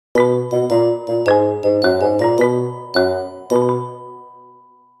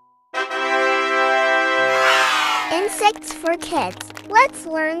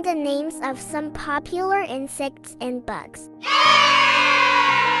some popular insects and bugs.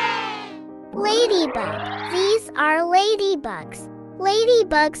 Ladybug. These are ladybugs.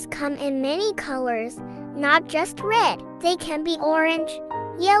 Ladybugs come in many colors, not just red. They can be orange,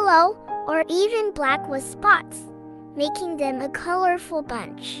 yellow, or even black with spots, making them a colorful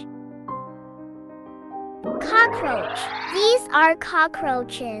bunch. Cockroach. These are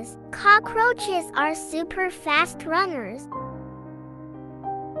cockroaches. Cockroaches are super fast runners.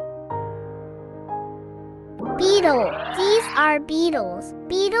 Beetle. These are beetles.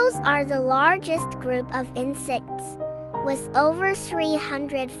 Beetles are the largest group of insects, with over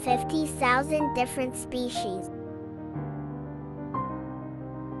 350,000 different species.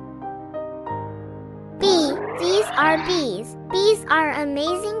 Bee. These are bees. Bees are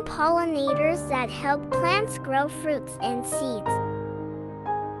amazing pollinators that help plants grow fruits and seeds.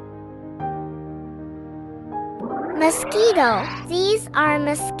 Mosquito. These are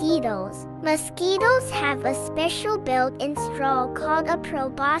mosquitoes. Mosquitoes have a special built-in straw called a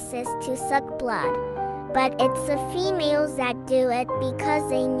proboscis to suck blood, but it's the females that do it because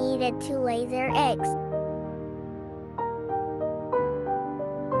they need it to lay their eggs.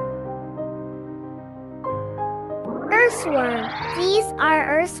 Earthworm. These are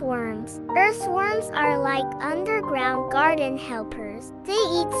earthworms. Earthworms are like underground garden helpers. They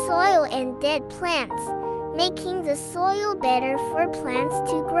eat soil and dead plants, making the soil better for plants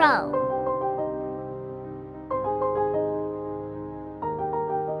to grow.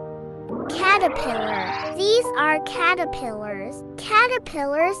 Caterpillar. These are caterpillars.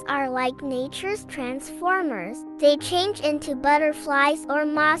 Caterpillars are like nature's transformers. They change into butterflies or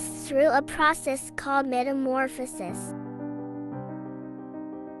moths through a process called metamorphosis.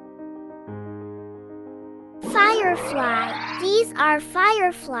 Firefly. These are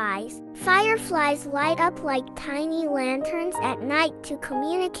fireflies. Fireflies light up like tiny lanterns at night to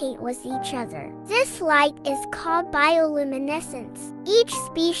communicate with each other. This light is called bioluminescence. Each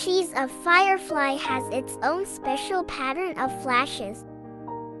species of firefly has its own special pattern of flashes.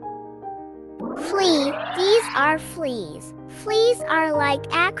 Flea. These are fleas. Fleas are like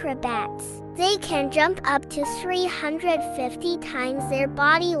acrobats. They can jump up to 350 times their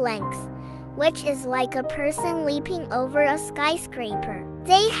body length, which is like a person leaping over a skyscraper.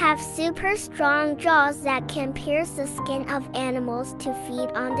 They have super strong jaws that can pierce the skin of animals to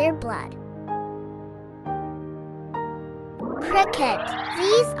feed on their blood. Cricket.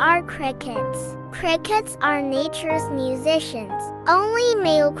 These are crickets. Crickets are nature's musicians. Only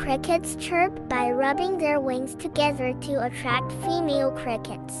male crickets chirp by rubbing their wings together to attract female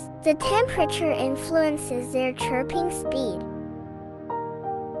crickets. The temperature influences their chirping speed.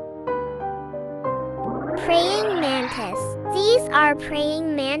 Praying mantis. These are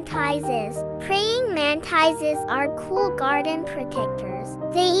praying mantises. Praying mantises are cool garden protectors.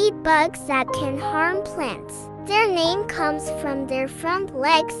 They eat bugs that can harm plants. Their name comes from their front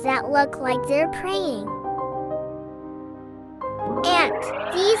legs that look like they're praying.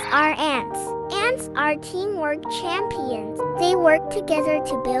 Ant. These are ants. Ants are teamwork champions. They work together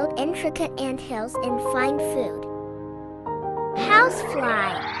to build intricate anthills and find food.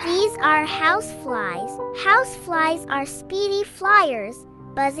 Housefly. These are houseflies. Houseflies are speedy flyers,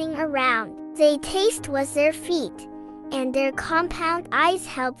 buzzing around. They taste with their feet, and their compound eyes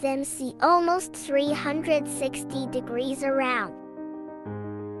help them see almost 360 degrees around.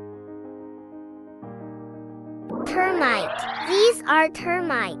 Termite. These are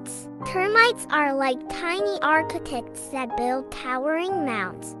termites. Termites are like tiny architects that build towering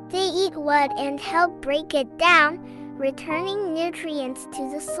mounds. They eat wood and help break it down, returning nutrients to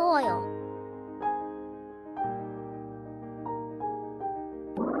the soil.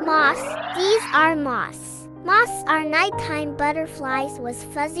 Moths. These are moths. Moths are nighttime butterflies with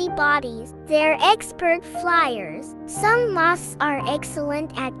fuzzy bodies. They're expert flyers. Some moths are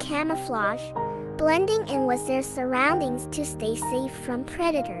excellent at camouflage, blending in with their surroundings to stay safe from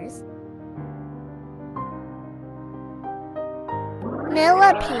predators.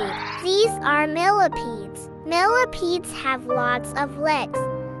 Millipede. These are millipedes. Millipedes have lots of legs,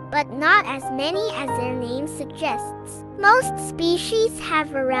 but not as many as their name suggests. Most species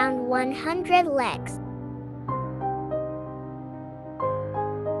have around 100 legs.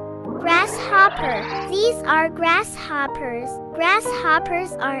 Grasshopper. These are grasshoppers.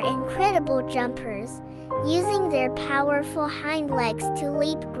 Grasshoppers are incredible jumpers, using their powerful hind legs to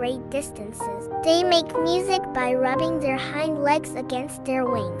leap great distances. They make music by rubbing their hind legs against their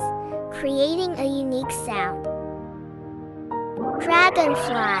wings, creating a unique sound.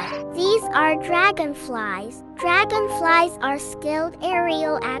 Dragonfly. These are dragonflies. Dragonflies are skilled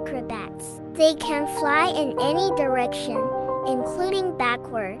aerial acrobats. They can fly in any direction, including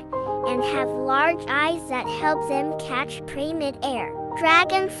backward, and have large eyes that help them catch prey mid-air.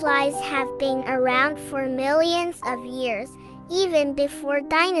 Dragonflies have been around for millions of years, even before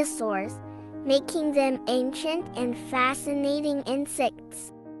dinosaurs, making them ancient and fascinating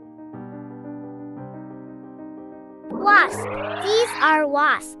insects. Wasp. These are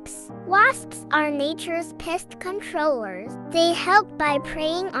wasps. Wasps are nature's pest controllers. They help by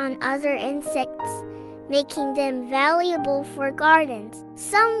preying on other insects, making them valuable for gardens.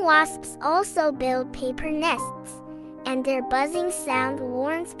 Some wasps also build paper nests, and their buzzing sound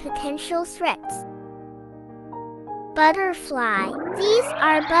warns potential threats. Butterfly. These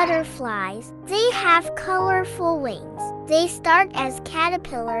are butterflies. They have colorful wings. They start as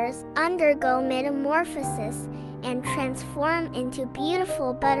caterpillars, undergo metamorphosis, and transform into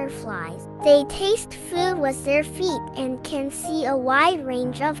beautiful butterflies. They taste food with their feet and can see a wide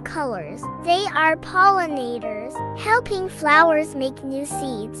range of colors. They are pollinators, helping flowers make new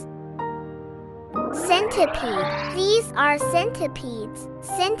seeds. Centipede. These are centipedes.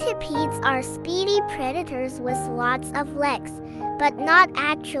 Centipedes are speedy predators with lots of legs, but not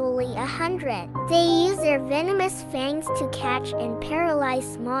actually 100. They use their venomous fangs to catch and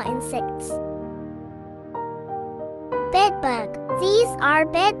paralyze small insects. Bedbug. These are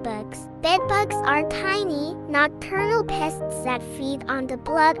bedbugs. Bedbugs are tiny, nocturnal pests that feed on the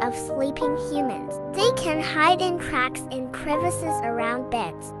blood of sleeping humans. They can hide in cracks and crevices around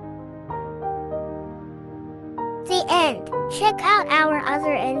beds. The end. Check out our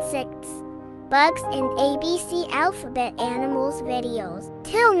other insects, bugs, and ABC alphabet animals videos.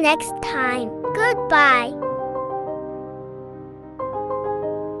 Till next time, goodbye.